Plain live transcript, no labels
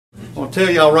I'll tell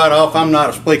y'all right off, I'm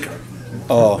not a speaker.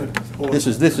 This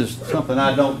is something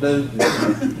I don't do,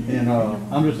 and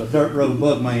I'm just a dirt road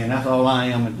bug man. That's all I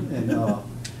am. And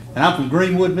I'm from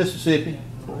Greenwood, Mississippi.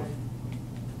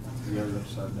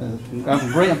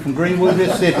 I'm from Greenwood,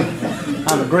 Mississippi.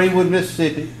 I'm from Greenwood,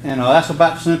 Mississippi, and that's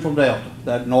about the Central Delta,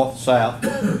 that north south.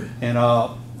 And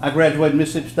I graduated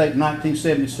Mississippi State in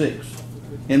 1976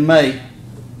 in May.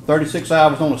 36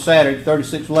 hours on a Saturday.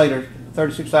 36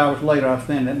 hours later, I was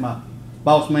standing at my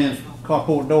boss man's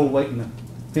carport door waiting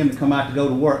for him to come out to go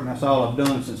to work, and that's all I've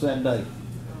done since that day.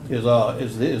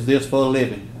 Is this for a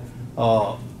living?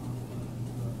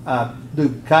 I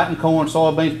do cotton, corn,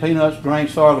 soybeans, peanuts, grain,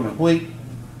 sorghum, and wheat.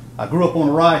 I grew up on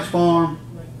a rice farm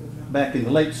back in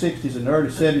the late 60s and the early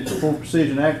 70s before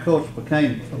precision agriculture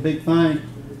became a big thing.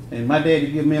 And my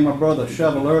daddy gave me and my brother a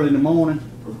shovel early in the morning,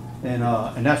 and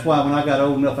that's why when I got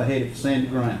old enough, I headed for sandy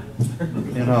ground.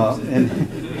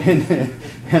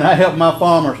 And I help my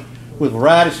farmers with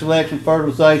variety selection,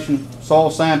 fertilization,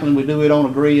 soil sampling. We do it on a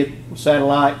grid with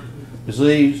satellite,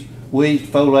 disease, weeds,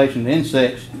 foliation, and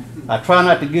insects. I try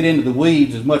not to get into the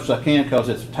weeds as much as I can because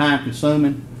it's time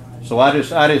consuming. So I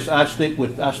stick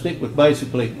with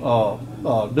basically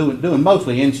doing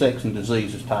mostly insects and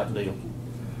diseases type deal.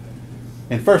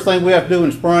 And first thing we have to do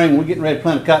in the spring, when we're getting ready to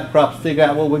plant a cotton crop, to figure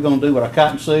out what we're going to do with our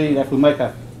cotton seed. After we make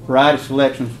our variety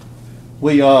selections,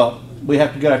 we have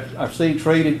to get our seed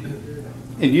treated.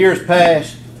 In years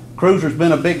past, Cruiser's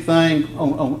been a big thing.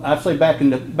 I'd say back in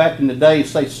the day,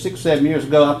 say 6-7 years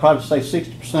ago, I'd probably say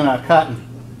 60% of our cotton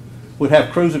would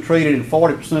have Cruiser treated, and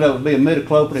 40% of it would be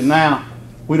imidacloprid. And now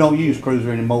we don't use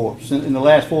Cruiser anymore. In the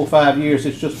last 4 or 5 years,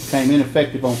 it's just became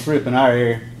ineffective on thrip in our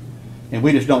area, and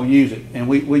we just don't use it. And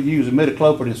we use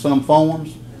imidacloprid in some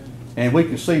forms, and we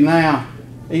can see now,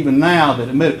 even now, that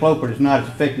imidacloprid is not as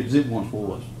effective as it once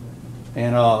was.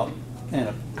 And a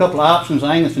couple of options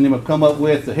Angus and them have come up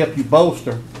with to help you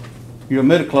bolster your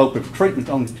imidacloprid treatment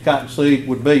on the cotton seed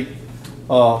would be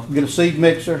get a seed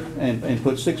mixer and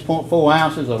put 6.4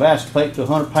 ounces of acetate to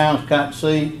 100 pounds of cotton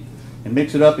seed and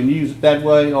mix it up and use it that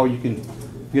way, or you can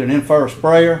get an in-furrow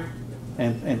sprayer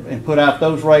and put out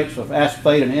those rates of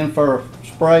acetate and in-furrow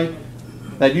spray.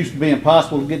 That used to be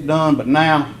impossible to get done, but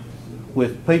now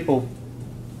with people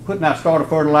putting out starter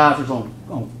fertilizers on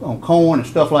corn and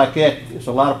stuff like that, it's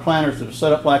a lot of planters that are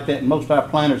set up like that, and most of our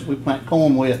planters we plant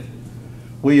corn with,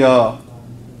 we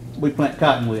plant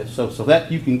cotton with, so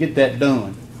that you can get that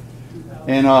done.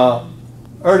 And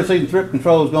early season thrip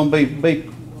control is going to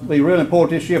be really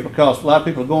important this year because a lot of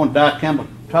people are going to dicamba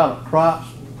tolerant crops,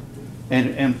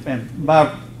 and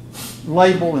by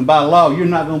label and by law, you're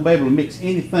not going to be able to mix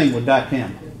anything with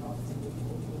dicamba.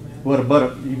 You're not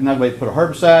going to be able to put a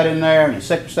herbicide in there, an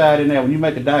insecticide in there. When you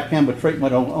make a dicamba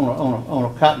treatment on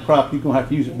a cotton crop, you're going to have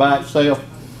to use it by itself.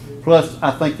 Plus, I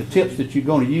think the tips that you're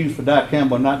going to use for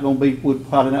dicamba would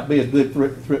probably not be a good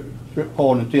thrip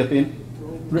poison tip,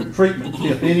 thrip treatment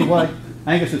tip anyway.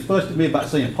 Angus has fussed at me about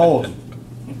saying poison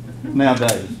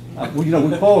nowadays. We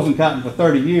poisoned cotton for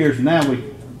 30 years, and now we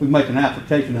make an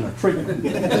application and a treatment.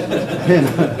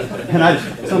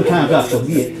 and sometimes I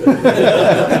forget.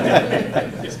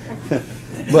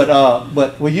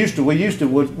 But we used to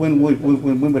when we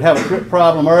would have a thrip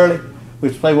problem early,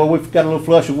 we'd say, well, we've got a little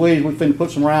flush of weeds, we finna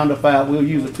put some Roundup out, we'll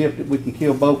use a tip that we can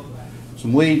kill both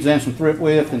some weeds and some thrip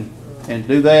with and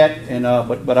do that. And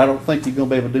but I don't think you're gonna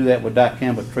be able to do that with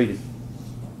dicamba treated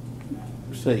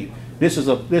seed. This is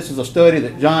a study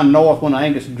that John North, one of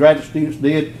Angus' graduate students,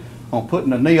 did on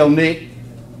putting a neonic,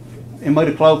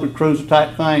 imidacloprid, Cruiser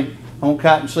type thing on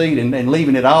cotton seed and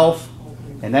leaving it off,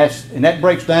 and that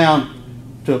breaks down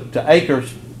to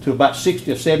acres to about $60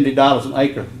 or $70 an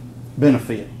acre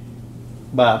benefit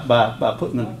by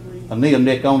putting a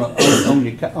neonic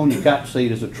on your cotton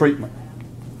seed as a treatment.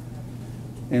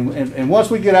 And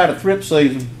once we get out of thrip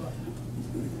season,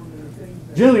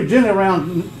 generally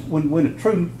around when a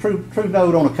true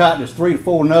node on a cotton is 3 to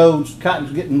 4 nodes,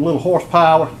 cotton's getting a little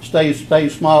horsepower, stays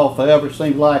small forever it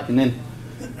seems like, and then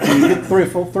when you get three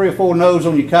or four nodes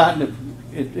on your cotton,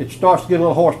 it starts to get a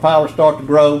little horsepower, start to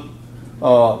grow.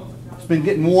 It's been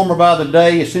getting warmer by the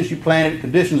day since you planted it.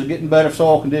 Conditions are getting better,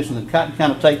 soil conditions, and cotton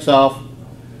kind of takes off.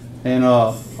 And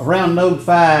around node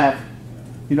 5,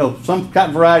 some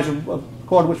cotton varieties,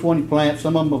 according to which one you plant,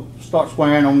 some of them will start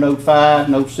squaring on node 5,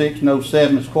 node 6, node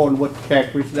 7, it's according to what the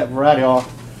characteristics of that variety are.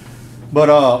 But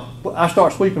I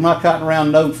start sweeping my cotton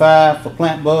around node 5 for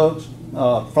plant bugs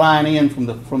flying in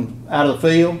from out of the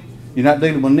field. You're not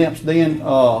dealing with nymphs then.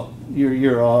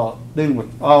 You're dealing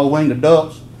with all winged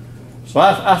adults. So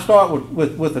I start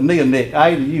with a neonic.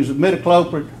 I either use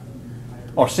imidacloprid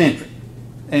or centric,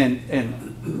 and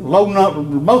low number,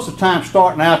 most of the time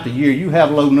starting out the year, you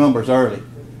have low numbers early,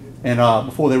 and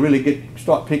before they really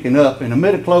start picking up. And the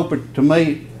imidacloprid, to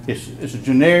me, it's a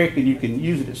generic, and you can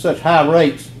use it at such high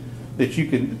rates that you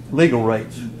can, legal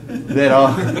rates, that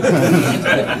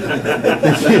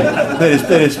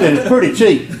it's pretty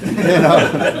cheap.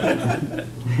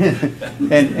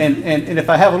 And if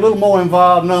I have a little more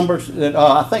involved numbers, that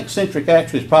I think Centric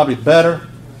actually is probably better,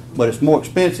 but it's more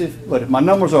expensive. But if my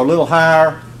numbers are a little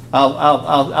higher,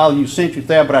 I'll use Centric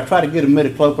there. But I try to get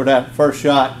imidacloprid out the first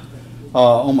shot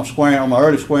on my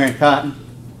early squaring cotton,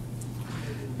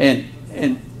 and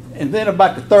then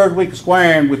about the third week of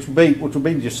squaring, which will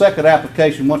be your second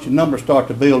application once your numbers start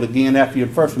to build again after your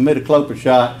first imidacloprid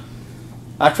shot.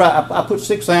 I put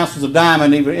 6 ounces of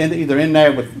diamond either in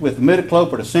there with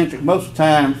imidacloprid or Centric. Most of the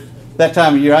time, that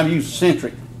time of year, I'm using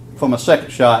Centric for my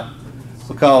second shot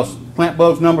because plant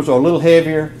bugs numbers are a little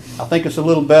heavier. I think it's a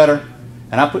little better,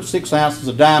 and I put 6 ounces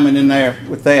of diamond in there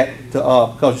with that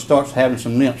because it starts having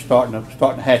some nymphs starting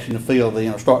to hatch in the field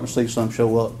then, or starting to see some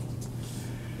show up.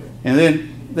 And then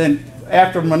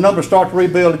after my numbers start to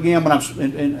rebuild again,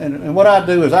 and what I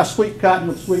do is I sweep cotton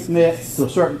with sweep net to a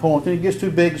certain point. Then it gets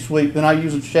too big to sweep. Then I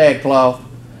use a shag cloth,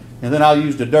 and then I'll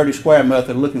use the dirty square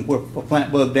method, looking for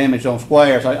plant bug damage on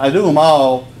squares. I do them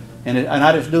all, and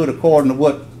I just do it according to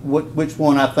which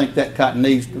one I think that cotton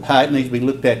needs, how it needs to be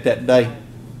looked at that day.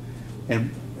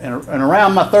 And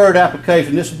around my third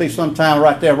application, this will be sometime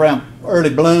right there around early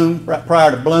bloom, right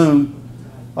prior to bloom.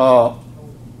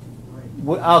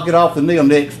 I'll get off the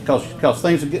neonics because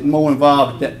things are getting more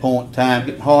involved at that point in time,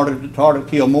 getting harder to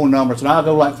kill, more numbers, and I'll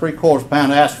go like 3/4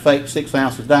 pound of acephate, 6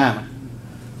 ounces diamond.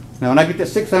 Now when I get that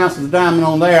 6 ounces of diamond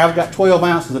on there, I've got 12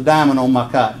 ounces of diamond on my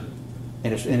cotton,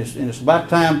 and it's about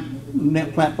time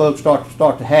nymph plant bugs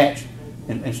start to hatch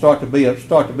and start to be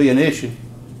an issue.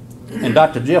 And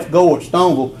Dr. Jeff Gore at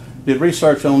Stoneville did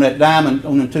research on that diamond,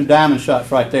 on them 2 diamond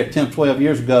shots right there 10, 12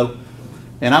 years ago.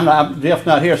 And Jeff's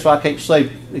not here, so I can't say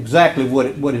exactly what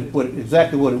it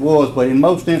was. But in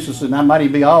most instances, and that might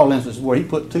even be all instances, where he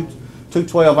put two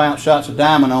 12-ounce shots of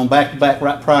diamond on back to back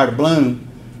right prior to bloom,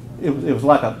 it was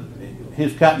like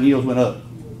his cotton yields went up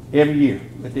every year.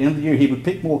 At the end of the year, he would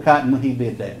pick more cotton when he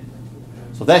did that.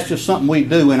 So that's just something we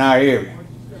do in our area.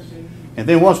 And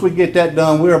then once we get that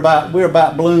done, we're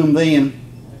about bloom then.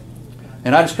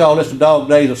 And I just call this the dog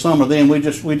days of summer. Then we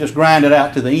just grind it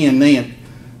out to the end then.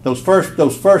 Those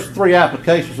first 3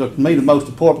 applications are to me the most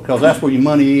important because that's where your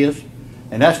money is,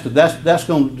 and that's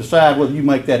going to decide whether you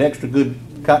make that extra good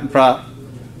cotton crop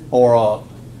or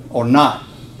not.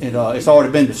 It's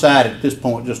already been decided at this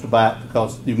point just about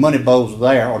because your money bowls are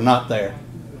there or not there.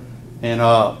 And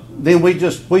then we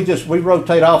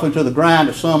rotate off into the grind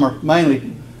of summer,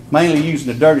 mainly using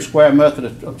the dirty square method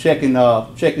of checking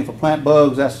for plant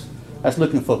bugs. That's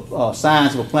looking for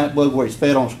signs of a plant bug where it's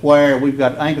fed on a square.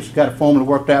 Angus got a formula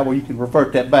worked out where you can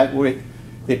revert that back where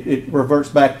it reverts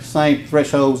back to the same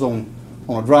thresholds on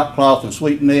a drop cloth and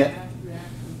sweep net.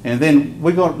 And then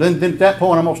then at that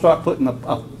point I'm gonna start putting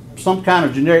some kind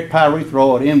of generic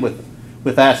pyrethroid in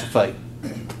with acephate,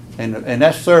 and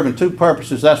that's serving 2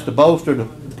 purposes. That's to bolster the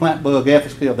plant bug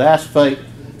efficacy of the acephate,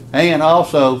 and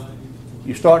also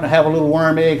you're starting to have a little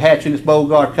worm egg hatch in this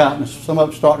Beauregard cotton. Some of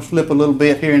it starting to slip a little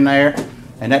bit here and there,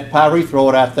 and that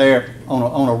pyrethroid out there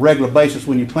on a regular basis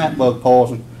when you plant bug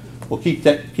poison will keep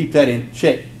that in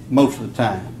check most of the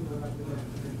time.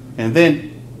 And then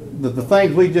the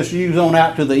things we just use on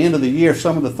out to the end of the year,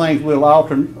 some of the things we'll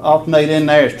alternate in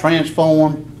there is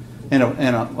transform and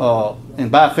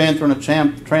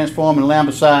bifenthrin, transform and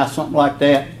lambicide, something like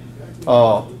that.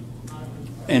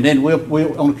 And then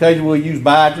we'll on occasion we'll use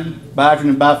bidrin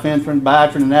and bifenthrin,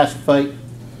 bidrin and acephate,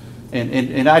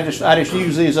 and I just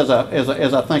use these as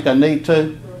I think I need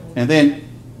to. And then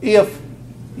if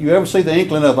you ever see the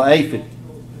inkling of an aphid,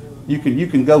 you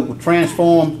can go with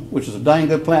transform, which is a dang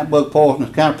good plant bug poison.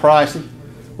 It's kind of pricey,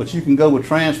 but you can go with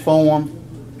transform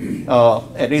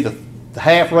at either the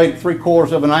half rate,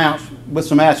 3/4 of an ounce with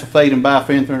some acephate and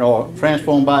bifenthrin, or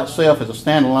transform by itself as a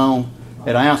standalone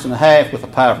at 1.5 ounces with a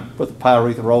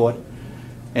pyrethroid,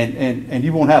 and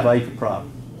you won't have an aphid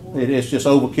problem. It's just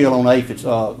overkill on aphids.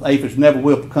 Aphids never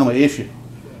will become an issue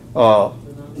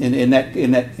in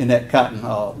that cotton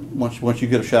once you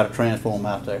get a shot of transform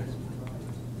out there.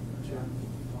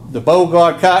 The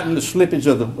Beauregard cotton, the slippage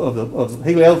of the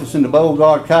Heliothis in the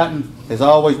Beauregard cotton has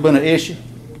always been an issue.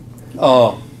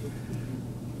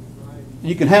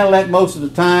 You can handle that most of the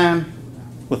time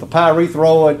with a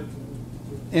pyrethroid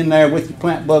in there with your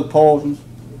plant bug poisons,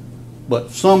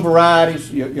 but some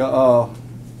varieties, your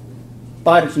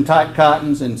Phytus and tight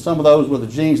cottons, and some of those where the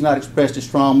gene's not expressed as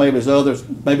strong maybe as others,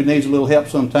 maybe needs a little help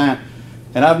sometime,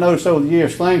 And I've noticed over the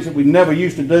years, things that we never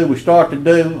used to do, we start to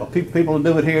do, or people will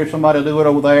do it here, somebody will do it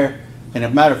over there, and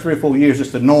in a matter of 3 or 4 years,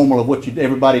 it's the normal of what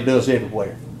everybody does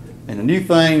everywhere. And the new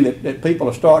thing that people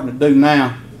are starting to do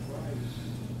now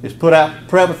is put out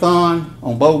Prevathon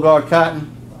on Beauregard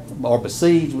cotton, or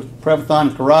besieged with Prevathon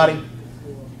and karate.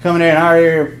 Coming there in our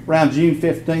area around June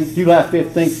 15th, July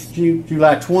 15th,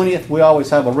 July 20th, we always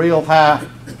have a real high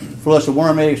flush of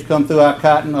worm eggs come through our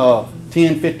cotton,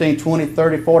 10, 15, 20,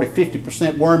 30, 40,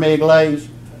 50% worm egg lays.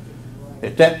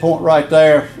 At that point right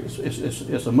there,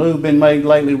 it's a move been made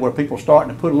lately where people are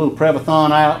starting to put a little Prevathon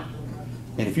out.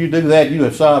 And if you do that, you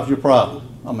have solved your problem.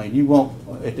 I mean, you won't,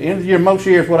 at the end of the year, most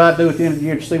years what I do at the end of the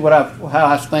year to see how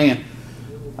I stand,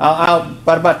 by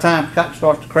the time cotton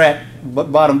starts to crack,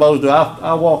 bottom bows do,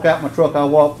 I'll walk out my truck, I'll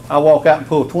walk out and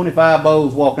pull 25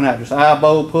 bows walking out. Just eye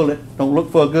bow, pull it. Don't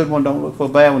look for a good one, don't look for a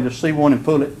bad one, just see one and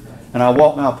pull it. And I'll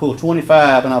walk and I'll pull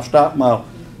 25 and I'll stop and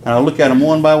I'll look at them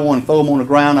one by one, throw them on the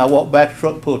ground. I'll walk back to the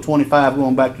truck, pull 25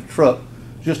 going back to the truck,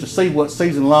 just to see what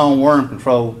season-long worm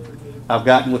control I've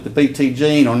gotten with the BT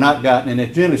gene or not gotten. And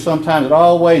it's generally sometimes it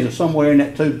always is somewhere in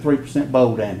that 2 to 3%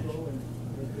 boll damage.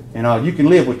 And you can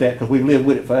live with that because we've lived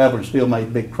with it forever and still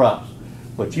made big crops.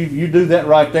 But you do that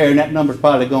right there, and that number's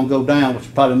probably going to go down, which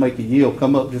will probably make your yield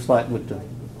come up just like with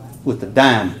the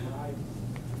diamond.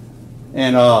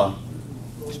 And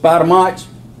spider mites,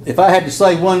 if I had to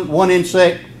say one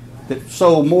insect that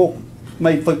sold more,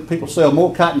 made people sell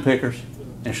more cotton pickers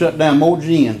and shut down more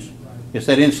gens, it's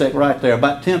that insect right there.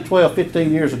 About 10, 12,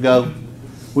 15 years ago,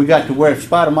 we got to where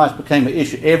spider mites became an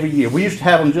issue every year. We used to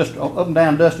have them just up and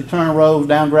down dusty turn roads,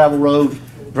 down gravel roads,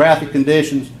 droughty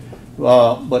conditions.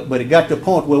 But it got to a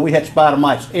point where we had spider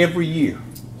mites every year,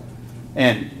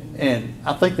 and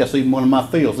I think that's even one of my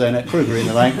fields there in that Kruger in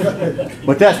the lane.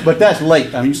 But that's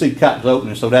late. I mean, you see cotton's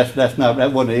opening, so that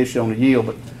wasn't an issue on the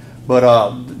yield. But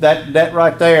that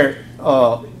right there,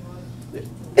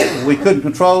 we couldn't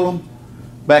control them.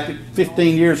 Back at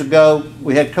 15 years ago,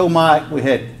 we had comite, we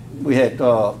had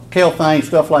kelthane,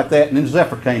 stuff like that, and then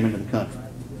Zephyr came into the country,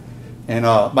 and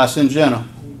by Syngenta.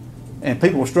 And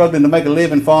people were struggling to make a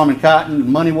living farming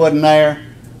cotton, money wasn't there,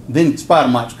 then spider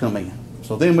mites come in.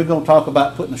 So then we're going to talk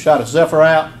about putting a shot of Zephyr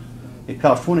out. It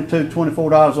costs $22,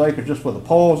 $24 an acre just for the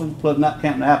poison, plus not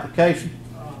counting the application.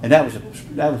 And that was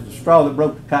the straw that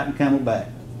broke the cotton camel back,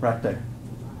 right there.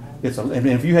 And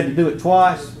if you had to do it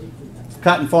twice,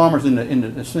 cotton farmers in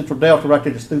the central delta right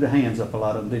there just threw their hands up, a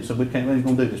lot of them did. So we ain't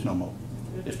going to do this no more.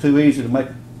 It's too easy to make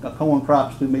a corn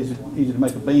crop, it's too easy to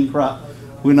make a bean crop.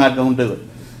 We're not going to do it.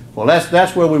 Well,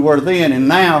 that's where we were then, and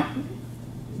now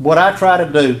what I try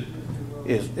to do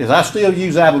is I still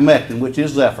use ivermectin, which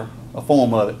is Zephyr, a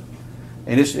form of it,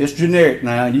 and it's generic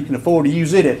now, and you can afford to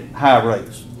use it at high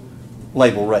rates,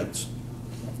 label rates.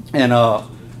 And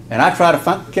I try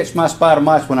to catch my spider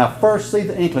mites when I first see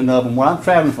the inkling of them. When I'm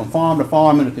traveling from farm to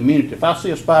farm in the community, if I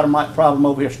see a spider mite problem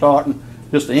over here starting,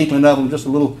 just the inkling of them, just a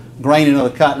little graining of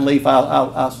the cotton leaf,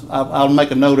 I'll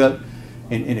make a note of it.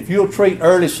 And if you'll treat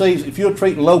early season, if you'll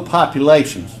treat low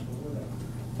populations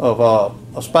of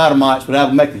spider mites with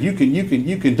ivermectin, you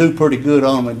can do pretty good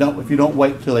on them. If you don't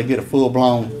wait until they get a full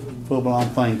blown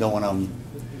thing going on you.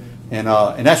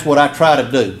 And that's what I try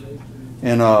to do.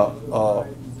 And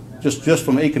just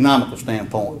from an economical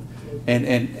standpoint.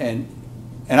 And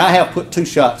I have put 2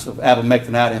 shots of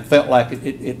ivermectin out and felt like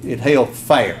it held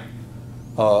fair.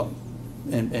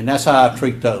 And that's how I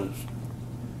treat those.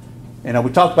 And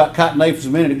we talked about cotton aphids a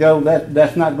minute ago.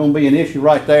 That's not going to be an issue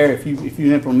right there if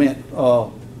you implement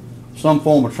some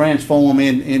form of transform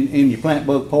in your plant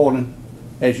bug poisoning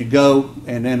as you go,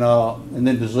 and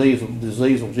then disease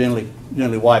will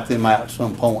generally wipe them out at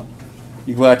some point.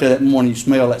 You go out there that morning, you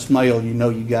smell that smell, you know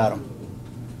you got them.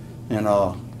 And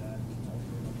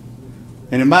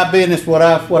in my business, what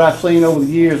I've seen over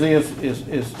the years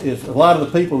is a lot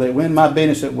of the people that were in my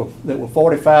business that were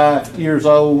 45 years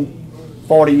old.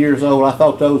 40 years old, I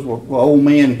thought those were old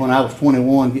men when I was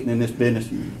 21 getting in this business.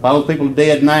 A lot of people are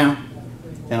dead now,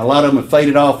 and a lot of them have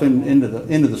faded off into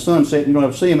the sunset. You don't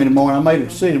ever see them anymore. And I made a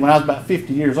decision when I was about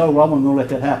 50 years old, I wasn't going to let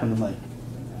that happen to me.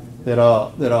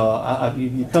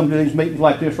 You come to these meetings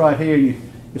like this right here, and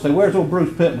you say, "Where's old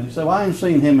Bruce Pittman?" You say, "Well, I ain't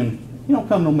seen him, and he don't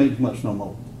come to no meetings much no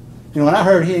more." And I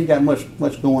heard he ain't got much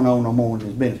going on no more in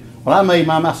his business. Well,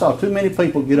 I saw too many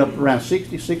people get up around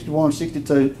 60, 61,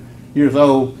 62 years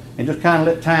old and just kind of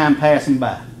let time pass them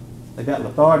by. They got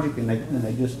lethargic and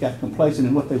they just got complacent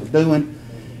in what they were doing,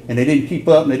 and they didn't keep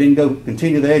up and they didn't go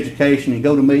continue their education and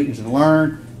go to meetings and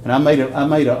learn. And I made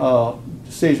a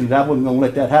decision that I wasn't going to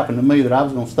let that happen to me, that I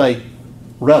was going to stay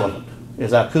relevant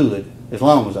as I could, as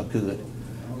long as I could.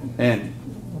 And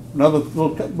another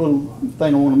little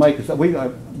thing I want to make is that we,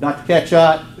 Dr.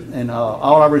 Catchot and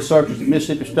all our researchers at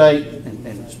Mississippi State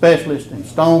and specialists in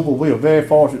Stoneville, we are very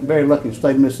fortunate, very lucky in the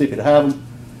state of Mississippi to have them.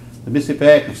 The Mississippi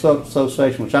Ag Consultants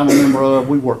Association, which I'm a member of,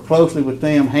 we work closely with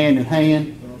them hand in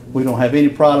hand. We don't have any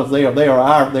problems there. They are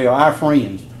our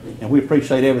friends, and we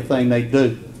appreciate everything they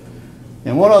do.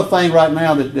 And one other thing right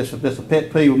now that's a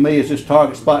pet peeve with me is this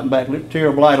target spot and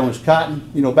bacterial blight on this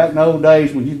cotton. You know, back in the old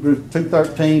days when you grew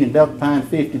 213 and Delta Pine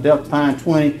 50, Delta Pine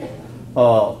 20,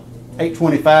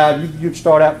 825, you'd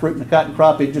start out fruiting the cotton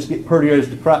crop, it'd just get prettier as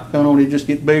the crop come on, it'd just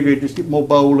get bigger, it'd just get more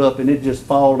bolled up, and it'd just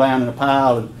fall down in a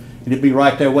pile, and it'd be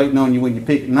right there waiting on you when you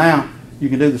pick it. Now, you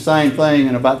can do the same thing,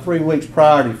 and about 3 weeks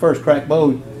prior to your first crack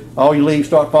boll, all your leaves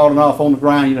start falling off on the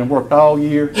ground. You done worked all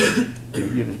year.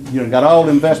 You done got all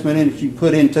the investment in it you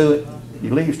put into it.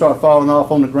 Your leaves start falling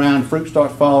off on the ground. Fruit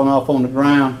starts falling off on the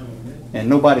ground, and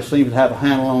nobody seems to have a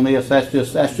handle on this. That's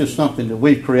just something that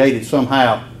we've created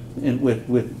somehow in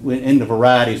the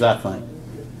varieties, I think.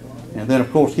 And then, of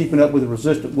course, keeping up with the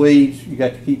resistant weeds. You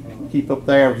got to keep up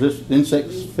there. Resistant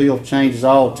insects field changes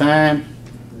all the time.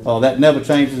 That never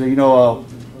changes. You know.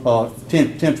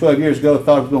 10, 12 years ago, I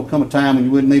thought it was going to come a time when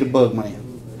you wouldn't need a bug man,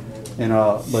 and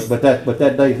but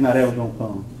that day's not ever going to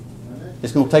come.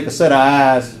 It's going to take a set of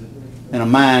eyes and a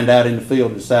mind out in the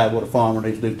field to decide what a farmer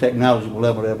needs to do. Technology will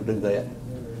never ever do that.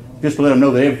 Just to let them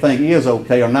know that everything is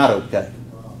okay or not okay,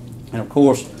 and of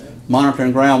course,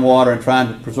 monitoring groundwater and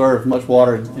trying to preserve as much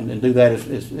water and do that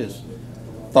as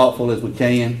thoughtful as we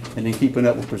can, and then keeping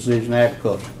up with precision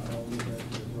agriculture.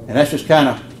 And that's just kind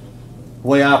of the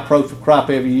way I approach the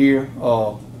crop every year,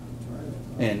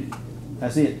 and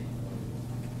that's it.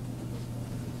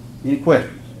 Any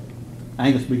questions?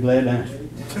 Angus will be glad to answer.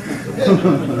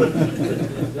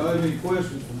 Y'all have any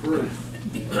questions for Bruce?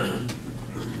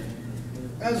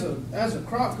 As a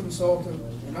crop consultant,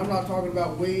 and I'm not talking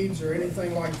about weeds or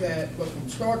anything like that, but from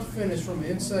start to finish, from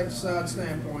an insecticide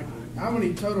standpoint, how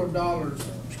many total dollars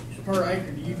per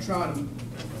acre do you try to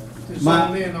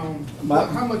zone in on?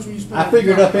 How much will you spend? I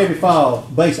figure it up every fall.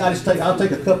 I'll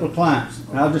take a couple of clients,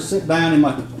 and I'll just sit down in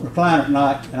my recliner at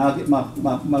night, and I'll get my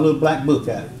little black book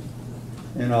out,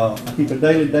 and I keep a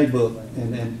daily day book,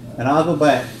 and I'll go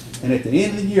back, and at the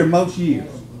end of the year, most years,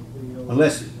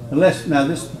 unless now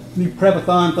this new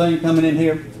Prevathon thing coming in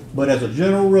here, but as a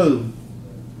general rule,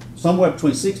 somewhere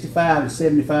between $65 and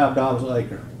 $75 an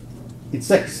acre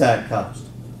insecticide cost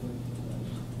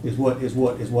is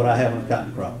what I have on a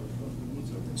cotton crop.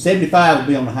 75 would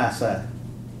be on the high side.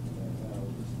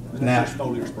 That's just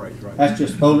foliar sprays, right? That's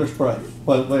just foliar sprays.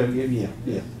 Well,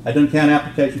 yeah. I don't count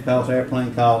application costs,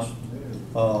 airplane costs.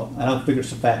 I don't figure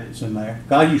surfactants in there.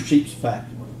 I use cheap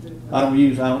surfactants. I don't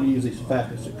use these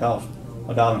surfactants that cost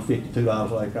 $1.50,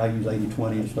 $2 an acre. I use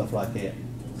 80/20 and stuff like that.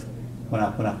 When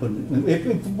I put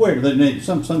it,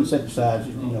 some insecticides,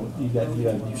 you got to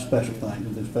use special things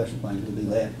and do special things to do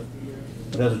that.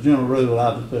 But as a general rule,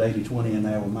 I'll just put 80/20 in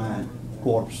there with mine,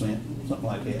 1/4%, something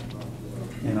like that.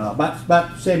 And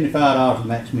about $75 to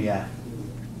max me out.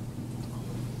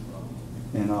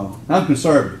 And I'm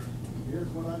conservative.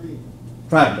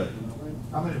 Try to be.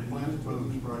 How many plant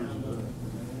bug sprays?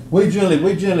 We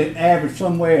generally average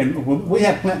somewhere, and we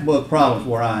have plant bug problems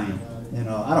where I am. And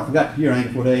I don't forgot the year,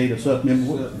 Angus, where they ate us up.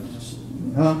 Remember,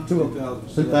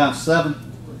 2007.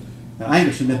 Now,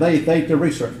 Angus and they ate their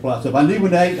research plots up. I knew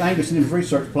when they ate Angus and his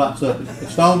research plots up at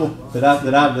Stoneville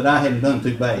that I hadn't done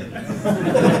too bad.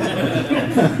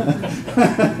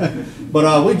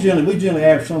 But we generally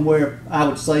average somewhere, I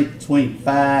would say, between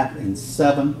 5 and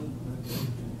 7.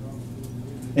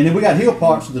 And then we got hill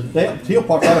parts of the delta, hill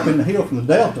parts right up in the hill from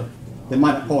the delta that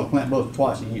might not pull a plant bugs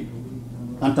twice a year.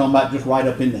 I'm talking about just right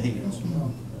up in the hills.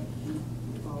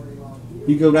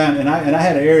 You go down, and I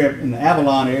had an area in the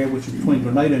Avalon area, which is between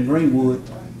Grenada and Greenwood,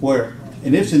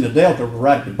 and it's in the delta,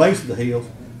 right at the base of the hills,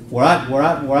 where I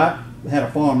had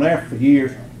a farm there for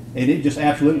years, and it just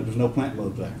absolutely was no plant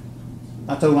bugs there.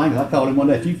 I told Angus, I called him one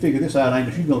day, if you figure this out,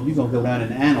 Angus, you're gonna go down in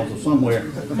the annals or somewhere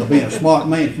of being a smart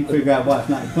man if you figure out why it's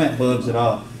not the plant bugs at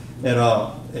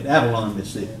Avalon,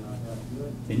 Mississippi.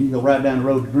 And you can go right down the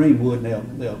road to Greenwood,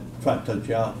 and they'll try to tote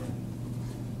you off.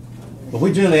 But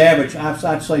we generally average,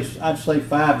 I'd say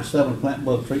 5 to 7 plant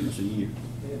bug treatments a year.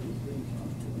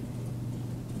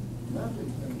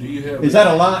 Do you have? Is that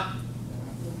a lot?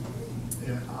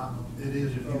 Yeah, it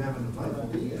is if you have an available.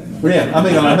 Yeah, I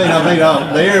mean,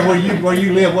 the area where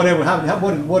you live, whatever.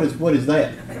 What is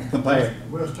that compared?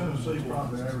 West Tennessee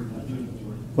probably averages 2 to 3.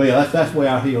 Well, yeah, that's the way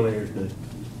our hill areas do.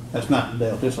 That's not the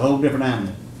delta. It's a whole different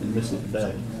animal in Mississippi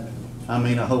Delta. I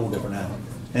mean, a whole different animal.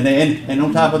 And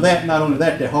on top of that, not only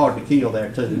that, they're hard to kill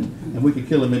there too. And we could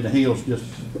kill them in the hills just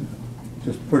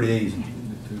Just pretty easy.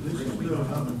 This is still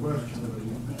another question.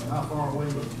 How far away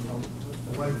from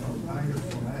Angus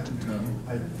from having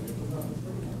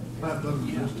plant bug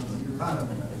resistant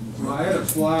pineapple? Well, I had a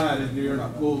slide in here and I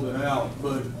pulled it out,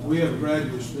 but we have a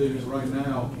graduate student right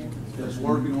now that's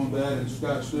working on that, and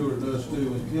Scott Stewart does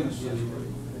too in Tennessee.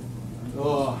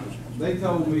 They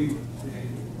told me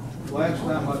last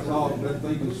time I talked, they're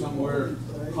thinking somewhere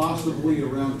possibly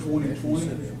around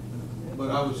 2020, but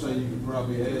I would say you could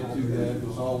probably add to that.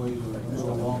 It's always a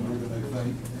little longer than they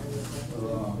think.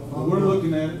 But we're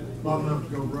looking at it. Long enough to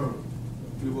go rogue.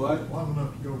 Do what? Long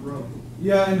enough to go rogue.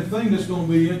 Yeah, and the thing that's going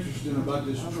to be interesting about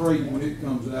this trait when it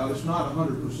comes out, it's not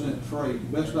 100%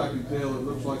 trait. Best I can tell, it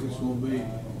looks like it's going to be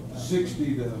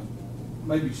 60 to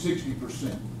maybe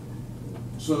 60%.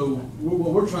 So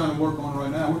what we're trying to work on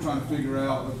right now, we're trying to figure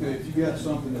out, okay, if you got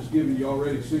something that's giving you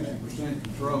already 60%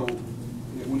 control,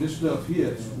 when this stuff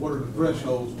hits, what are the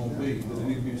thresholds going to be? Does it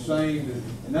need to be the same?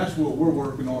 And that's what we're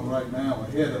working on right now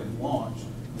ahead of launch,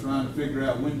 trying to figure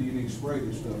out when do you need to spray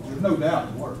this stuff. There's no doubt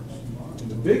it works. And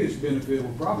the biggest benefit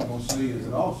we're probably going to see is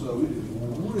that also it is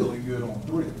really good on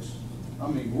thrips. I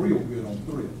mean, real good on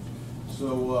thrips.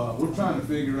 So we're trying to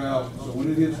figure out, so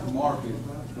when it hits the market,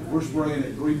 if we're spraying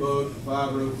at 3 bugs,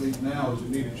 5 rotaries now, does it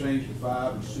need to change to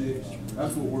 5 or 6?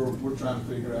 That's what we're trying to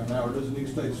figure out now, or does it need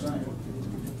to stay the same?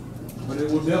 But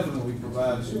it will definitely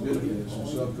provide some benefits and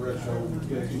sub-threshold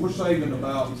protection. We're saving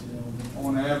about,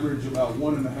 on average, about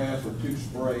 1.5 or 2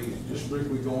 sprays, just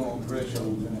strictly going on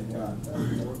thresholds in that kind.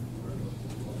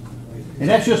 And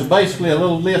that's just basically a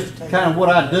little list, kind of what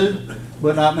I do.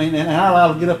 But I mean, and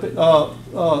I'll get up at,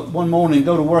 one morning and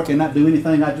go to work and not do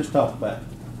anything I just talked about.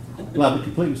 I'll be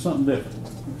completely something different.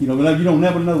 You know, you don't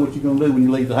never know what you're going to do when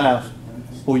you leave the house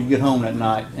before you get home that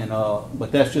night. And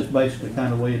but that's just basically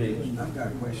kind of the way it is. I've got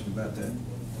a question about that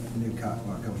new cotton.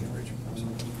 Well, go ahead, Richard. I'm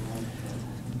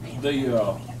sorry.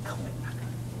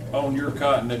 The on your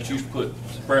cotton that you put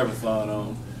Pyrethroid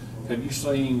on, have you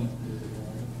seen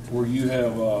where you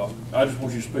have? I just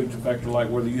want you to speak to the factor like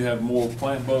whether you have more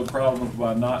plant bug problems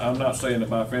by not. I'm not saying that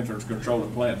bifenthrin is controlling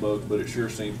plant bugs, but it sure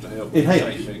seems to help. It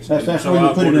helps. That's why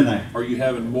you put it in there. Are you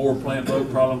having more plant bug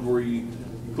problems where you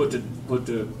put the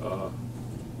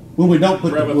when we don't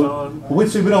put Pyrethroid? we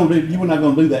see we don't do. You were not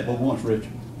going to do that but once, Rich.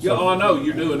 Yeah, oh, I know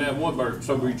you're doing that one, but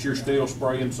so you're still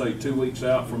spraying, say 2 weeks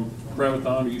out from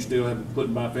Pyrethroid, or you still haven't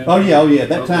put bifenthrin? Oh yeah.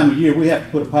 That time of year we have to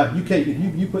put a pipe. You can't.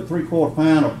 If you put 3/4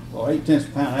 pound or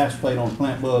 8/10 pound acetate on a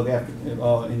plant bug after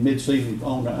in mid-season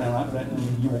on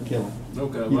you won't kill them.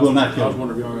 Okay, you will not kill I was them.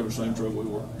 wondering if y'all have the same trouble we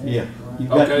were. Yeah.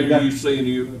 Okay, are you seeing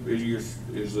is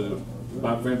the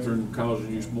bifenthrin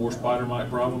causing you more spider mite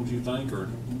problems? You think, or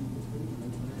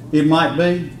it might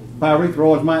be.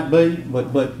 Pyrethroids might be,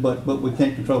 but we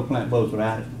can't control plant bugs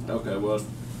without it. okay, well,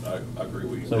 I agree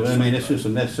with you. So I mean, it's just a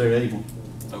necessary evil.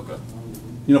 Okay.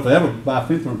 You know, if they ever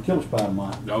bifenthrin would kill a spider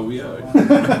mite. Oh yeah.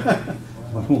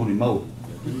 I want him more.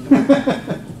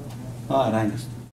 All right, Angus.